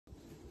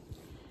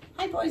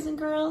Hi boys and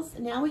girls,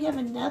 now we have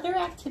another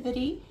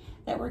activity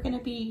that we're going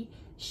to be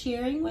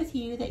sharing with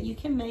you that you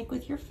can make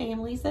with your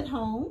families at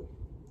home.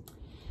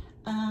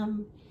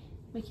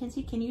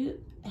 Mackenzie, can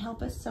you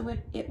help us so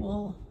it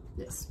will?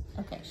 Yes.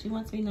 Okay, she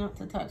wants me not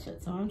to touch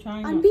it, so I'm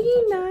trying I'm not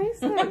being to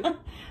touch nice. it.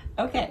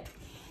 Okay,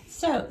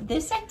 so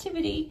this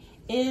activity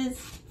is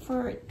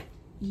for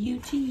you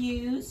to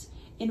use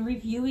in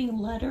reviewing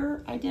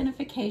letter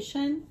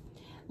identification,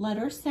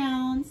 letter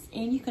sounds,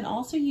 and you can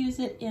also use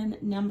it in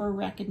number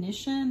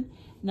recognition,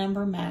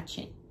 number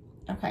matching.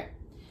 Okay,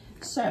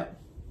 so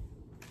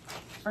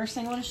first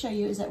thing I want to show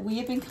you is that we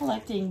have been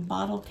collecting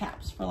bottle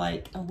caps for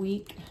like a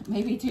week,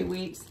 maybe 2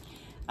 weeks.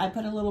 I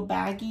put a little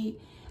baggie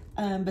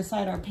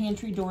beside our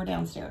pantry door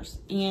downstairs,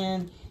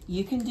 and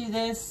you can do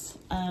this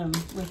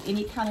with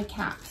any kind of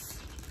caps,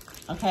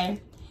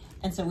 okay?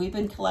 And so we've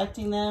been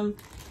collecting them.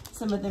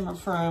 Some of them are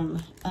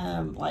from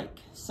like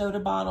soda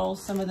bottles,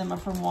 some of them are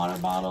from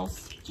water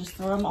bottles. Just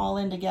throw them all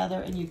in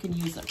together and you can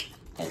use them.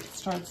 It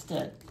starts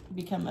to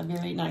become a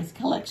very nice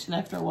collection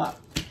after a while.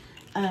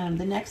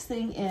 The next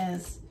thing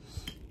is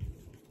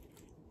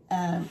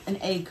an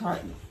egg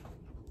carton,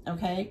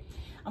 okay?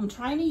 I'm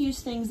trying to use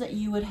things that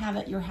you would have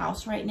at your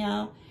house right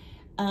now,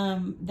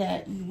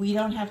 that we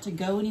don't have to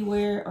go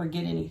anywhere or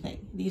get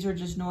anything. These are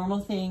just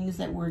normal things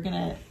that we're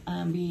gonna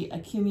be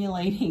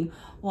accumulating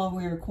while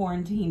we're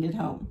quarantined at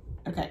home.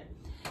 Okay,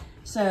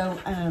 so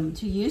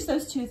to use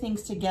those two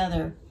things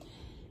together,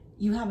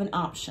 you have an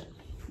option.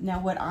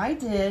 Now what I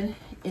did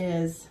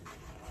is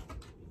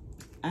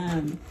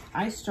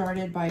I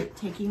started by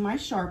taking my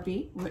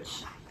Sharpie,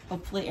 which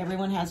hopefully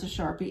everyone has a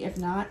Sharpie. If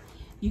not,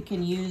 you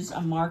can use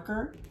a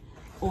marker,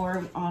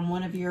 or on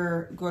one of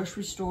your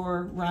grocery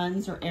store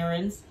runs or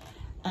errands,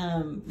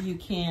 you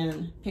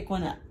can pick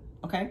one up,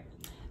 okay?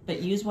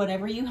 But use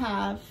whatever you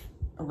have.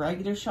 A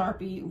regular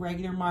Sharpie,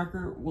 regular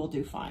marker will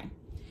do fine.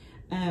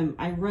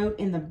 I wrote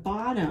in the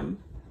bottom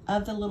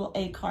of the little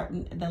egg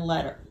carton the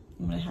letter.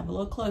 I'm gonna have a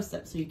little close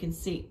up so you can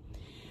see.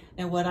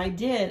 Now what I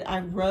did,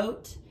 I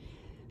wrote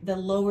the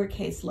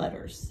lowercase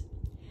letters.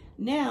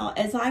 Now,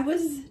 as I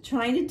was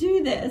trying to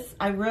do this,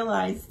 I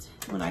realized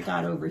when I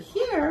got over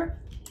here,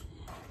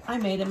 I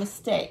made a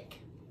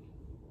mistake.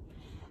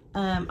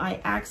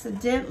 I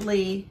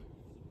accidentally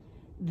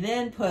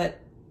then put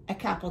a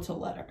capital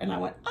letter, and I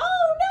went,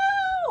 oh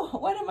no,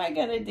 what am I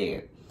gonna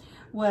do?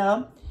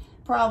 Well,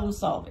 problem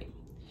solving.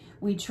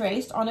 We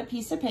traced on a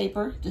piece of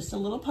paper, just a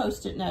little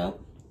Post-it note.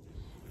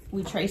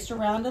 We traced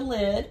around a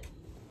lid,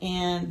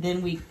 and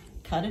then we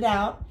cut it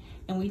out,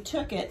 and we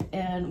took it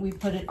and we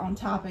put it on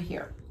top of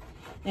here.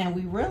 Now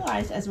we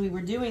realized as we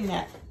were doing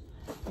that,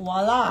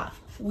 voila,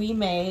 we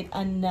made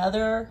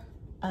another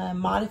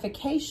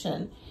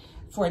modification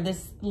for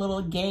this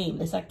little game,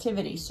 this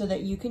activity, so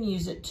that you can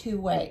use it 2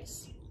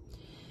 ways.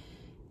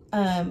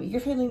 Your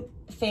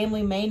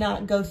family may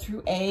not go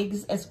through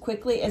eggs as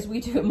quickly as we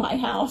do at my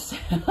house.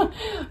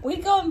 We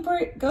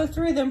go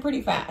through them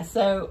pretty fast,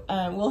 so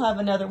we'll have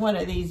another one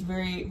of these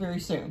very, very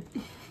soon.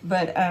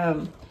 But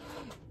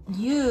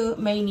you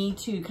may need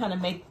to kind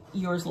of make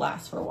yours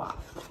last for a while.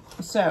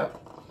 So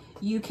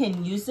you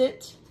can use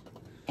it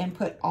and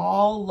put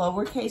all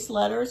lowercase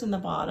letters in the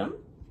bottom.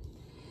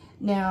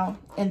 Now,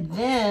 and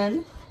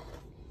then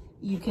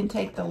you can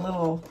take the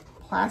little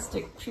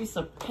plastic piece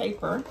of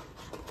paper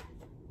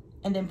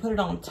and then put it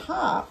on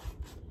top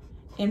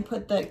and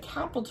put the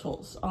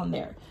capitals on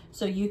there.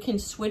 So you can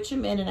switch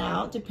them in and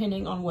out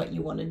depending on what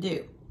you want to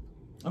do.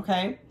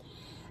 Okay?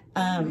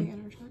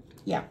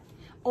 Yeah.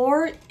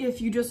 Or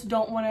if you just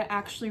don't want to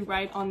actually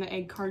write on the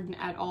egg carton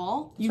at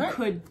all, you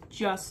could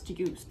just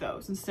use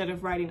those instead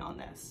of writing on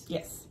this.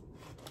 Yes.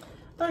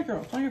 Thank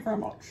you very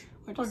much.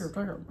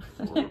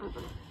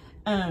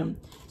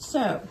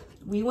 So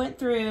we went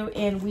through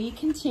and we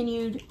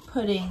continued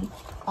putting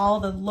all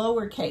the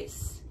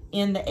lowercase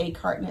in the egg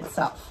carton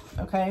itself,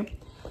 okay?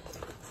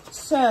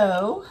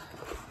 So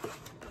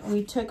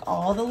we took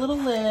all the little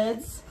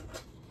lids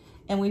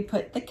and we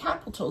put the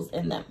capitals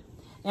in them.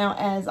 Now,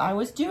 as I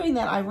was doing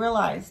that, I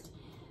realized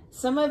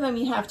some of them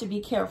you have to be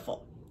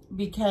careful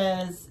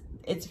because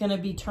it's gonna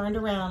be turned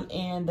around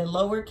and the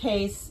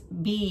lowercase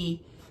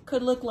b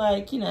could look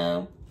like, you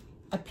know,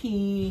 a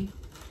P.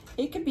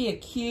 It could be a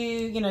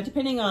Q, you know,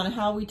 depending on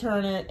how we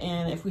turn it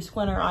and if we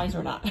squint our eyes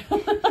or not.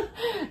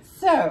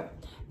 So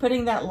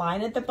putting that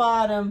line at the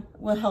bottom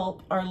will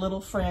help our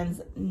little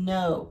friends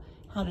know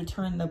how to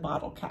turn the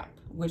bottle cap,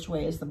 which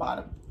way is the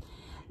bottom.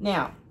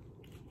 Now,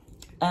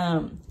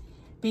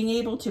 being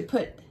able to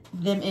put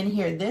them in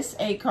here, this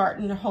egg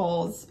carton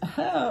holds,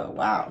 oh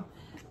wow,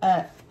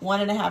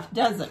 1.5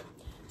 dozen.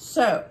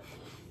 So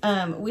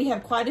we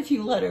have quite a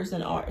few letters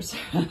in ours.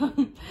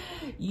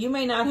 You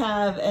may not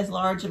have as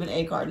large of an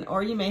egg carton,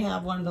 or you may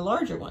have one of the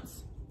larger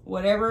ones.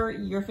 Whatever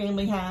your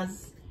family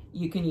has,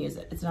 you can use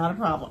it. It's not a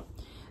problem.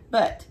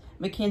 But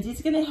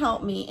Mackenzie's gonna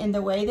help me, and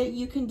the way that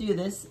you can do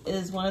this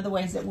is one of the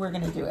ways that we're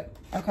gonna do it.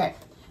 Okay,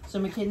 so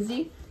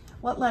Mackenzie,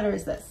 what letter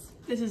is this?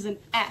 This is an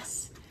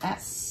S.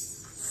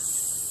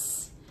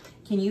 S.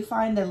 Can you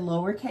find the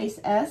lowercase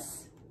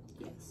s?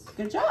 Yes.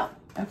 Good job.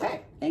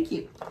 Okay, thank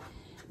you.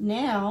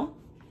 Now,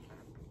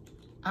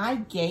 I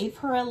gave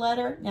her a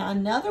letter. Now,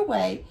 another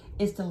way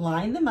is to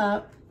line them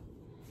up.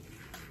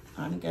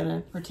 I'm gonna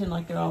pretend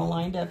like they're all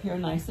lined up here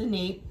nice and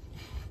neat.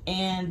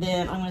 And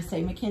then I'm gonna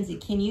say, Mackenzie,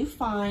 can you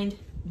find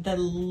the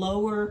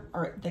lower,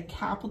 or the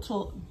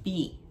capital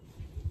B?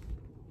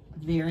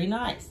 Very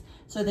nice.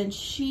 So then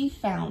she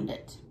found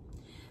it.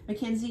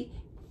 Mackenzie,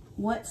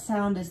 what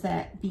sound does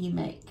that B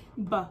make?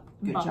 B.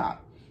 Good job.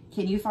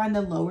 Can you find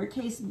the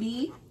lowercase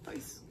b?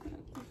 Nice.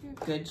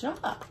 Good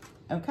job.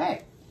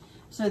 Okay,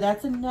 so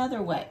that's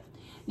another way.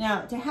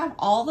 Now, to have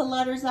all the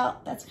letters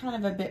out, that's kind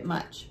of a bit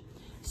much.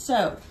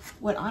 So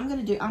what I'm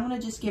gonna do, I'm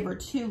gonna just give her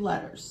 2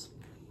 letters,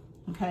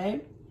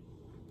 okay?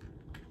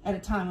 At a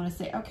time, I'm gonna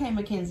say, okay,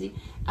 Mackenzie,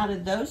 out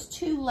of those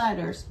 2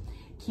 letters,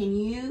 can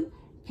you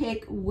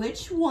pick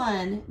which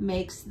one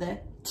makes the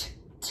t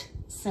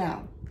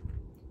sound?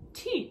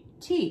 T.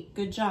 T,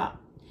 good job.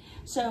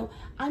 So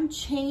I'm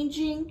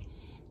changing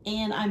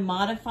and I'm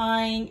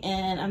modifying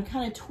and I'm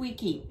kind of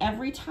tweaking.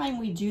 Every time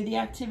we do the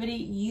activity,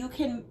 you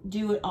can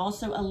do it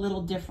also a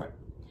little different.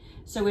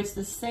 So it's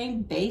the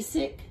same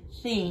basic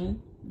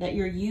thing that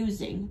you're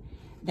using,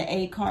 the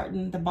egg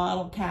carton, the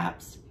bottle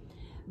caps,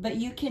 but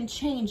you can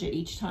change it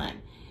each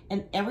time.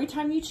 And every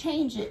time you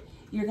change it,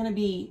 you're gonna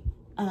be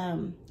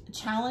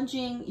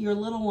challenging your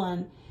little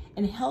one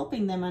and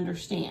helping them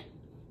understand,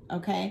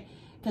 okay?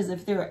 Because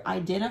if they're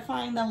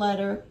identifying the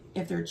letter,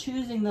 if they're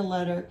choosing the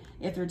letter,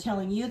 if they're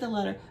telling you the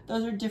letter,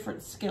 those are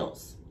different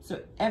skills.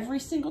 So every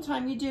single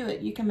time you do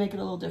it, you can make it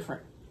a little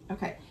different.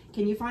 Okay,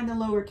 can you find the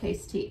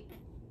lowercase t?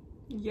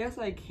 Yes,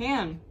 I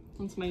can.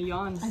 Once my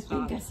yawns stop.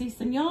 I think I see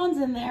some yawns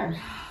in there.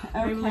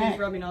 Okay. Emily's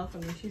rubbing off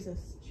on me.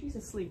 She's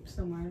asleep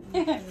somewhere.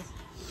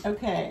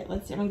 Okay,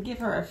 let's see. I'm gonna give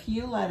her a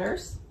few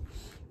letters.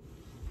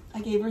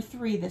 I gave her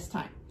 3 this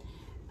time.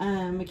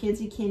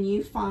 Mackenzie, can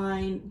you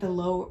find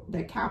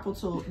the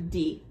capital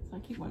D? I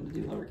keep wanting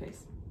to do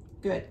lowercase.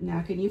 Good.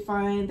 Now, can you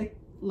find the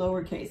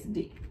lowercase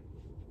d?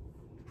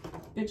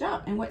 Good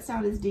job. And what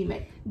sound does D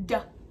make?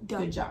 Duh. Duh.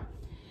 Good job.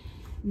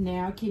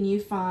 Now, can you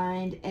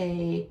find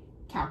a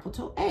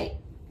capital A?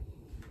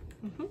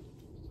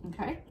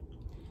 Okay.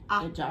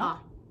 Good job.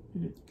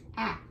 It's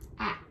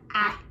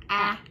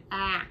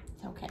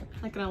okay.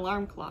 Like an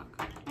alarm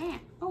clock.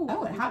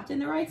 Oh, it hopped in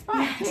the right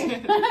spot.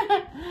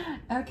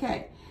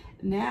 Okay.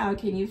 Now,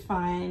 can you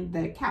find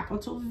the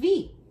capital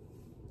V?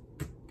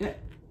 Good.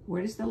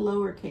 Where does the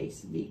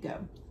lowercase v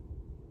go?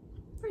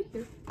 Right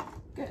here.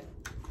 Good.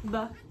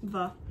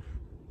 The.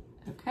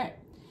 Okay.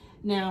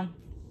 Now,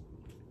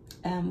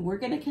 we're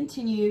going to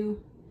continue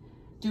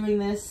doing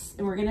this,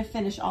 and we're going to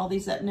finish all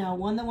these up. Now,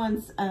 one of the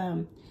ones,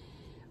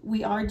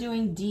 we are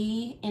doing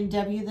D and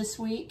W this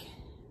week.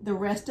 The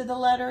rest of the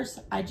letters,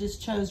 I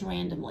just chose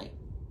randomly.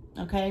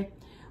 Okay?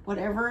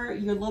 Whatever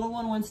your little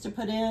one wants to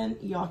put in,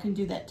 y'all can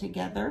do that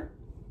together.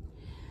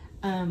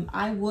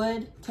 I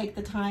would take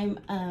the time,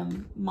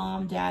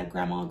 mom, dad,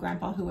 grandma,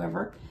 grandpa,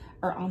 whoever,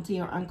 or auntie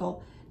or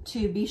uncle,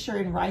 to be sure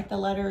and write the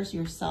letters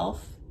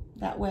yourself.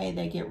 That way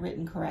they get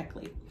written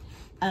correctly.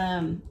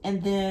 And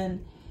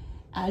then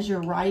as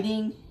you're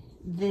writing,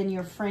 then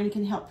your friend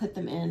can help put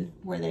them in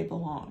where they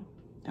belong.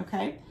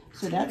 Okay?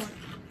 So that's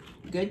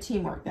good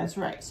teamwork. That's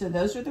right. So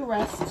those are the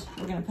rest.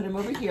 We're going to put them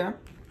over here.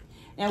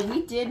 Now,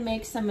 we did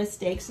make some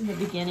mistakes in the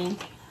beginning.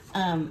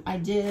 I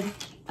did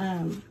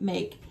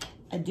make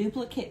a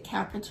duplicate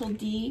capital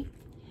D,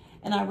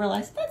 and I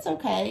realized that's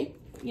okay.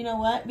 You know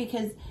what?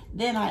 Because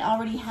then I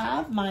already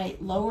have my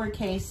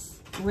lowercase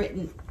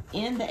written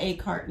in the egg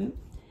carton.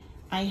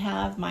 I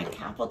have my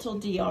capital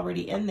D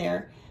already in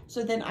there,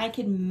 so then I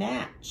can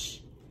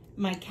match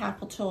my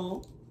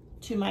capital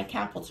to my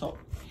capital,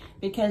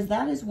 because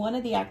that is one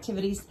of the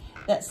activities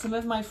that some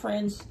of my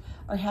friends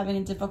are having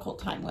a difficult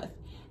time with,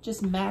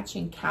 just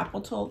matching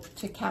capital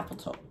to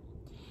capital.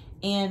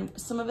 And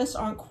some of us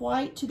aren't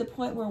quite to the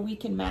point where we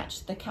can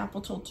match the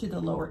capital to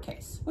the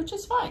lowercase, which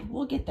is fine.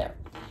 We'll get there.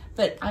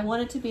 But I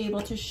wanted to be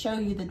able to show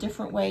you the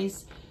different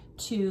ways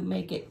to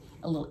make it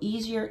a little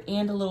easier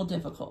and a little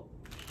difficult,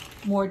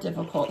 more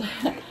difficult,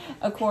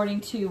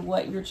 according to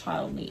what your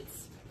child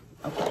needs.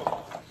 Okay.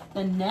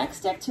 The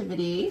next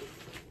activity.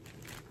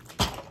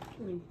 Let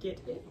me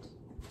get it.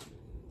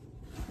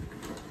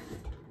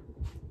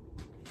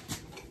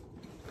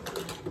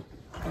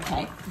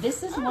 Okay,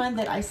 this is one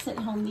that I sent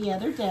home the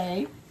other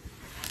day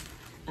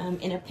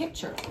in a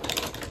picture.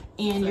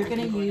 And you're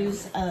going to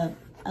use a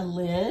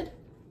lid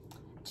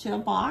to a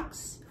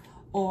box,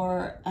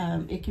 or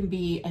it can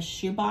be a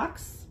shoe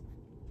box.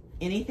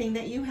 Anything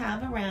that you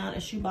have around.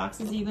 A shoe box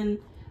is even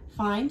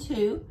fine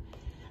too.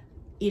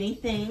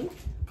 Anything,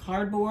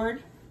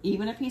 cardboard,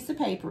 even a piece of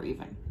paper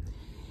even.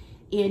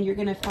 And you're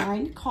going to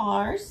find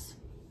cars,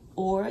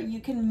 or you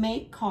can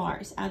make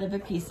cars out of a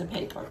piece of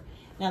paper.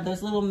 Now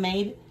those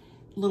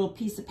little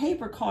piece of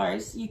paper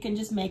cars, you can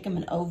just make them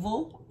an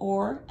oval,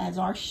 or as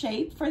our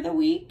shape for the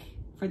week,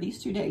 for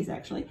these 2 days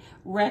actually,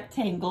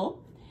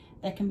 rectangle.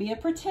 That can be a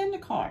pretend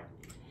car.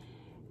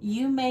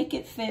 You make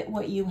it fit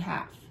what you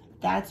have.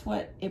 That's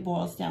what it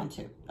boils down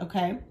to,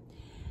 okay?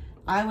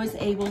 I was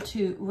able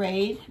to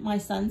raid my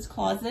son's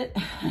closet.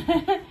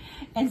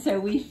 And so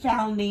we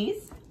found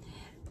these.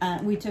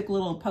 We took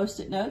little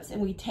Post-it notes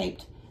and we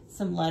taped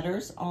some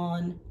letters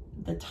on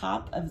the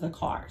top of the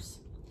cars.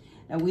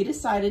 Now we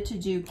decided to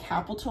do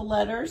capital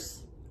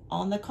letters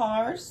on the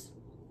cars.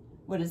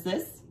 What is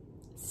this?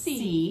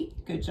 C.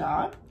 Good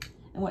job.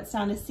 And what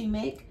sound does C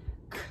make?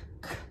 K,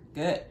 k.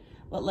 Good.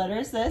 What letter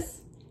is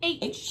this?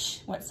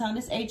 H. What sound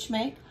does H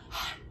make?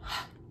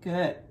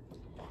 Good.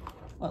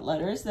 What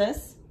letter is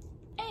this?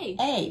 A.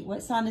 A.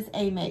 What sound does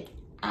A make?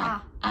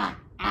 Ah.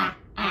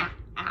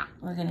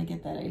 We're gonna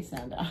get that A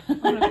sound out.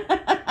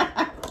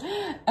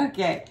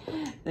 Okay,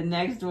 the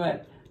next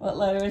one. What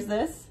letter is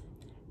this?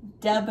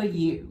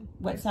 W.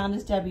 What sound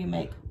does W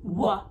make?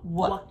 Wah.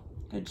 What?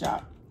 Good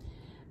job.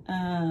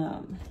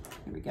 Here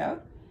we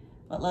go.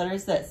 What letter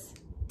is this?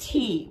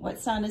 T. What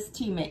sound does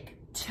T make?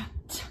 T,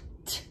 t,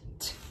 t,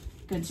 t.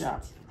 Good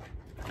job.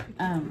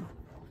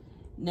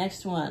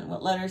 Next one.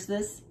 What letter is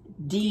this?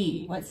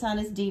 D. What sound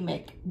does D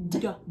make?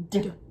 D,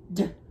 d,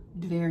 d.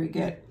 Very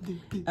good.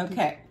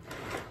 Okay.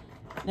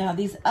 Now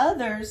these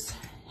others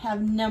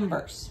have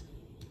numbers.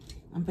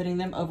 I'm putting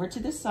them over to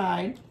the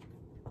side.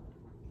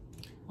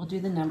 We'll do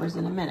the numbers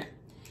in a minute.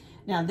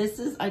 Now this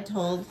is, I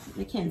told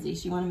Mackenzie,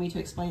 she wanted me to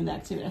explain the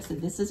activity. I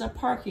said, this is a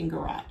parking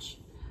garage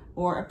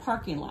or a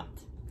parking lot.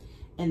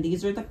 And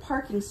these are the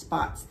parking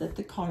spots that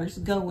the cars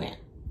go in.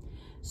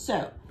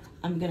 So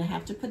I'm gonna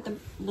have to put the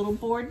little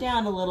board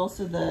down a little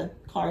so the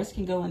cars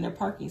can go in their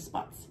parking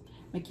spots.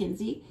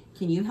 Mackenzie,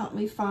 can you help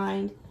me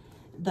find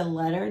the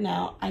letter?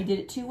 Now I did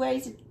it two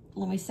ways.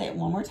 Let me say it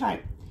one more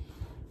time.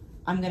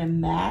 I'm gonna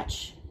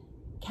match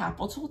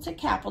capital to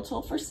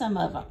capital for some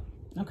of them,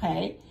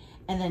 okay?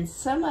 And then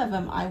some of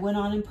them, I went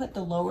on and put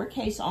the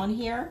lowercase on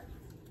here.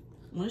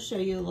 I'm gonna show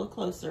you a little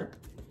closer.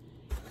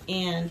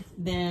 And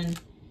then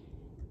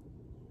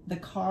the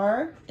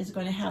car is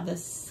gonna have the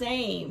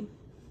same,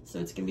 so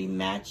it's gonna be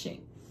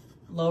matching.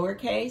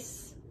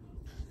 Lowercase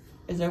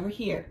is over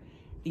here.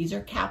 These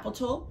are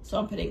capital, so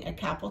I'm putting a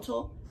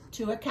capital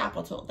to a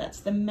capital. That's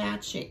the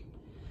matching.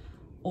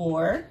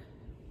 Or,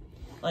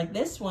 like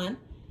this one,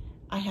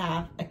 I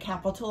have a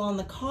capital on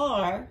the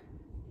car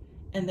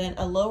and then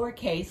a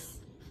lowercase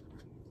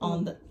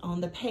on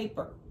the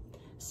paper.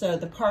 So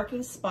the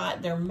parking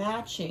spot, they're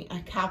matching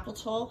a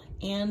capital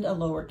and a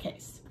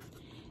lowercase.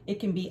 It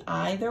can be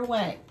either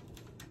way.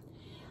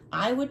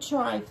 I would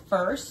try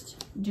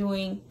first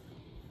doing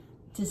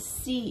to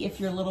see if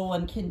your little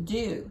one can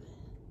do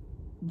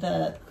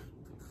the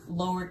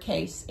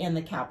lowercase and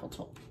the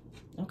capital,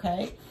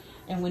 okay?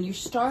 And when you're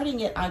starting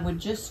it, I would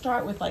just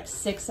start with like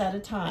 6 at a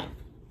time.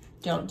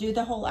 Don't do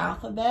the whole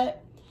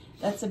alphabet.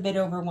 That's a bit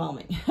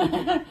overwhelming.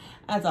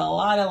 That's a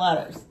lot of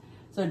letters.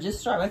 So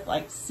just start with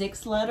like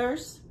 6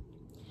 letters.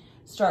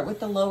 Start with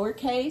the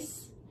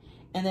lowercase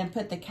and then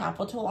put the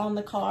capital on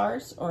the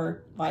cars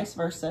or vice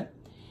versa.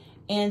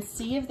 And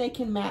see if they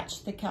can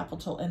match the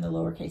capital and the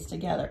lowercase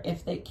together.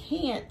 If they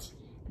can't,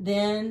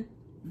 then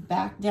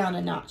back down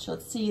a notch.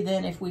 Let's see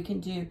then if we can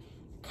do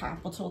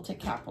capital to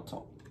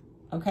capital.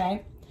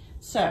 Okay?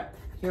 So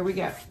here we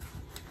go.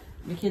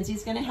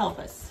 Mackenzie's gonna help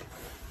us.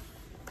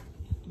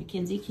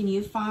 Mackenzie, can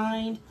you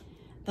find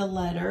the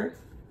letter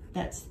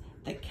that's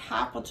the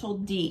capital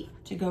D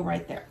to go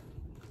right there?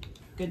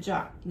 Good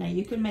job. Now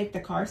you can make the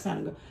car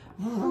sound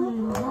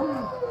and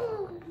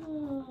go.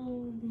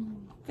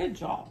 Good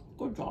job.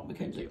 Good job,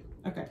 Mackenzie.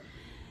 Okay.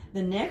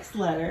 The next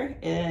letter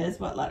is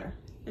what letter?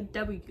 A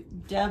W.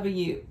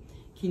 W.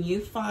 Can you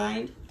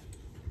find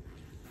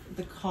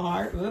the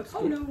car? Oops.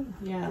 Oh no.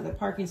 Yeah, the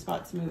parking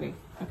spot's moving.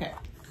 Okay.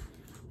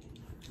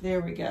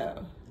 There we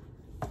go.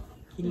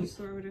 Can you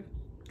sort of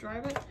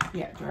drive it?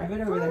 Yeah, drive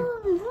it over there.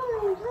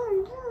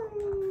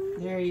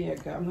 There you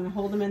go. I'm going to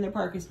hold them in their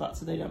parking spot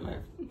so they don't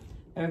move.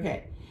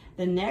 Okay.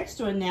 The next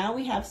one, now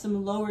we have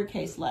some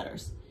lowercase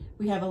letters.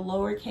 We have a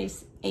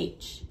lowercase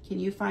h. Can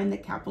you find the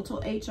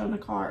capital H on the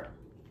card?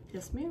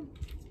 Yes, ma'am.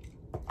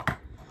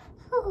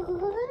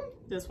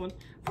 This one.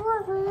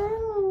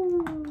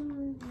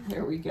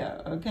 There we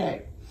go.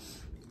 Okay.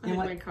 I think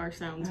my car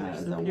sounds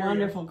it's a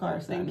wonderful car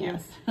sound. Thank you.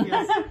 Yes.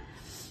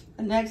 Yes.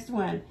 The next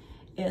one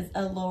is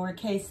a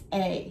lowercase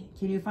a.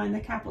 Can you find the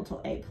capital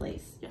A,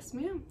 please? Yes,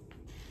 ma'am.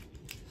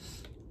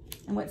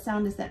 And what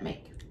sound does that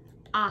make?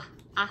 Ah,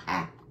 ah,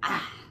 Ah,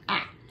 ah,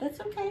 ah. That's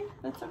okay.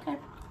 That's okay.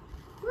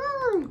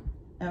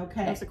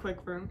 Okay. That's a quick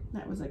room.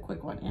 That was a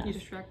quick one, yeah. You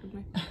distracted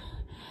me.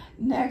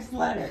 Next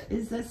letter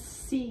is a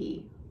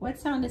C. What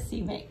sound does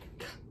C make?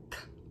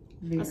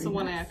 That's the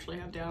one I actually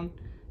have down.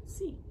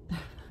 C.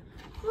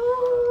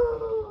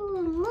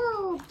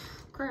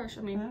 Crash.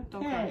 I mean,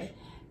 don't crash.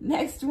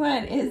 Next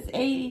one is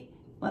a,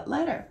 what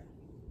letter?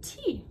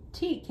 T.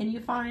 T. Can you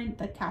find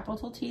the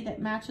capital T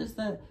that matches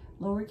the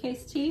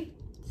lowercase t?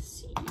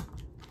 C.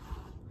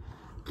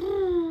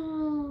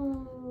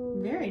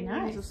 Very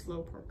nice. It's a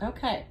slow part.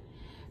 Okay.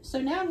 So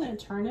now I'm going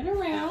to turn it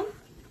around.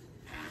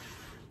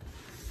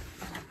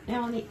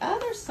 Now on the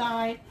other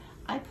side,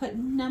 I put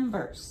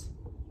numbers.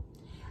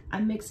 I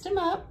mixed them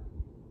up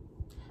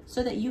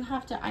so that you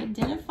have to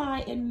identify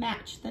and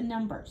match the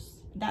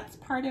numbers. that's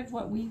part of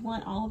what we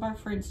want all of our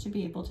friends to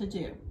be able to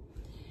do.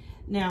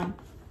 Now,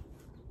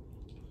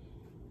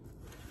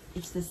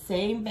 it's the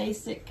same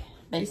basic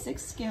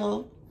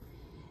skill.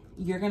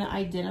 You're going to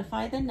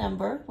identify the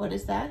number. What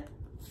is that?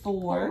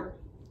 4.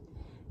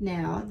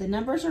 Now, the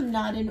numbers are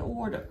not in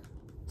order.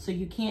 So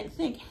you can't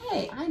think,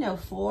 hey, I know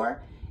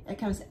 4. It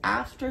comes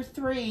after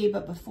 3,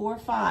 but before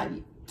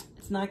 5.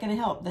 It's not going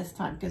to help this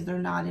time because they're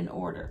not in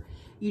order.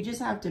 You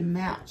just have to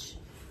match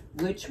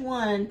which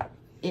one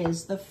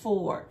is the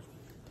 4.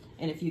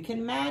 And if you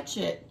can match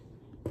it,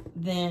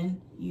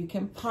 then you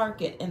can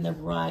park it in the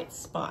right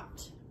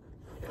spot.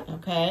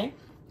 Okay?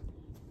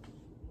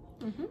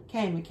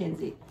 Okay,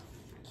 Mackenzie.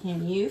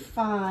 Can you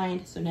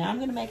find, so now I'm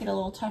going to make it a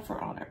little tougher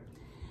on her.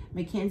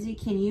 Mackenzie,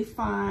 can you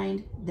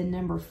find the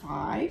number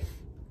 5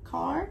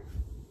 card?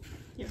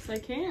 Yes, I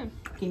can.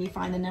 Can you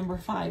find the number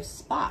 5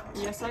 spot?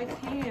 Yes, I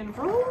can.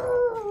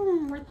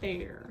 Right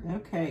there.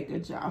 Okay,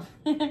 good job.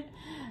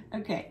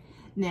 Okay,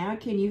 now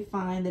can you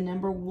find the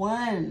number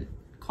 1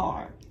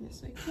 card?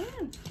 Yes, I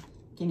can.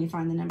 Can you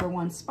find the number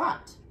 1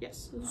 spot?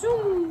 Yes.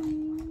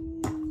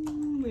 Zoom.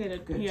 We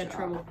had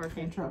trouble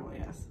parking. Trouble,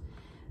 yes.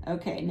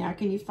 Okay, now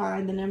can you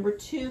find the number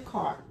 2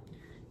 card?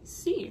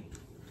 C.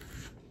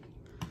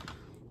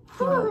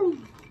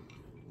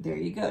 There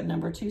you go,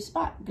 number 2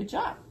 spot. Good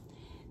job.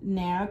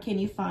 Now can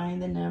you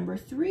find the number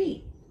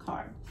 3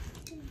 card?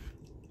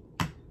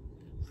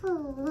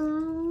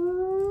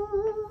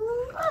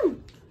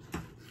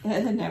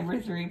 The number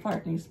 3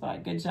 parking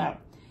spot. Good job.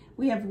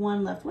 We have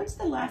 1 left. What's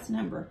the last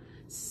number?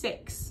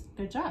 6.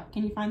 Good job.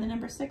 Can you find the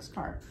number 6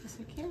 card? Yes,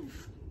 I can.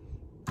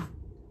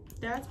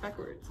 Dad's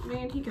backwards.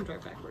 Man, he can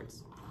drive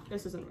backwards.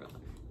 This isn't real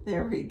life.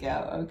 There we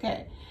go.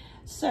 Okay.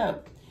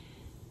 So,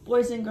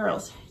 boys and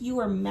girls, you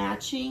are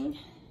matching.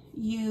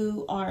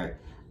 You are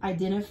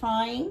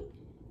identifying.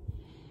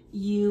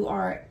 You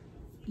are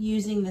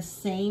using the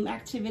same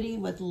activity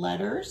with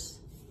letters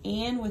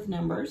and with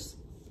numbers.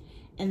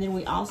 And then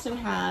we also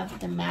have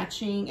the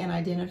matching and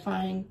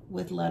identifying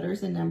with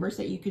letters and numbers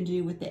that you can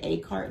do with the A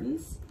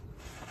cartons,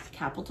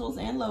 capitals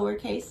and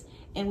lowercase.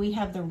 And we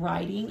have the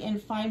writing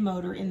and fine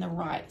motor in the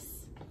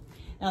rice.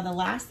 Now the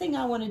last thing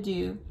I want to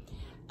do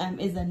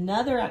is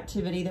another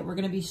activity that we're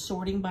going to be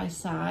sorting by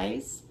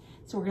size.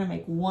 So we're going to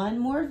make one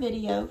more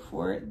video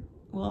for it.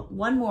 Well,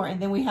 one more,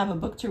 and then we have a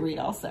book to read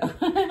also.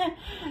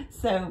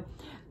 So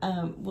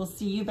we'll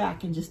see you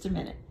back in just a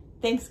minute.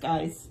 Thanks,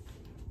 guys.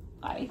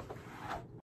 Bye.